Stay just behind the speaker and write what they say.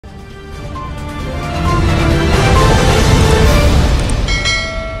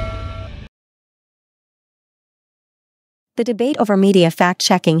The debate over media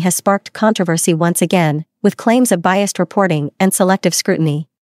fact-checking has sparked controversy once again, with claims of biased reporting and selective scrutiny.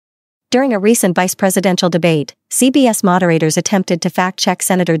 During a recent vice presidential debate, CBS moderators attempted to fact-check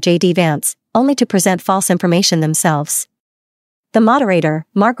Senator JD Vance, only to present false information themselves. The moderator,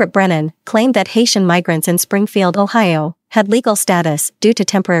 Margaret Brennan, claimed that Haitian migrants in Springfield, Ohio, had legal status due to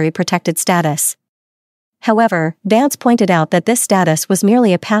temporary protected status. However, Vance pointed out that this status was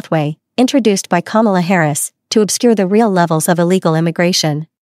merely a pathway, introduced by Kamala Harris, to obscure the real levels of illegal immigration.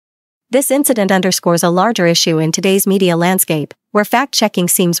 This incident underscores a larger issue in today's media landscape, where fact-checking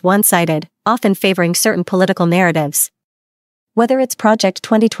seems one-sided, often favoring certain political narratives. Whether it's Project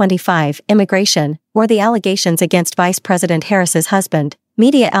 2025, immigration, or the allegations against Vice President Harris's husband,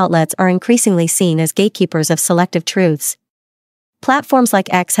 media outlets are increasingly seen as gatekeepers of selective truths. Platforms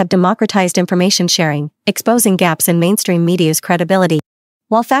like X have democratized information sharing, exposing gaps in mainstream media's credibility.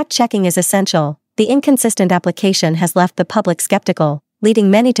 While fact-checking is essential, the inconsistent application has left the public skeptical, leading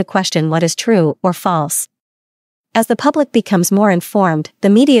many to question what is true or false. As the public becomes more informed, the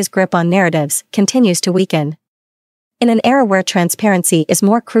media's grip on narratives continues to weaken. In an era where transparency is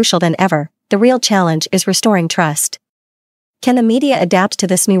more crucial than ever, the real challenge is restoring trust. Can the media adapt to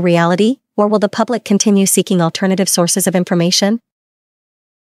this new reality, or will the public continue seeking alternative sources of information?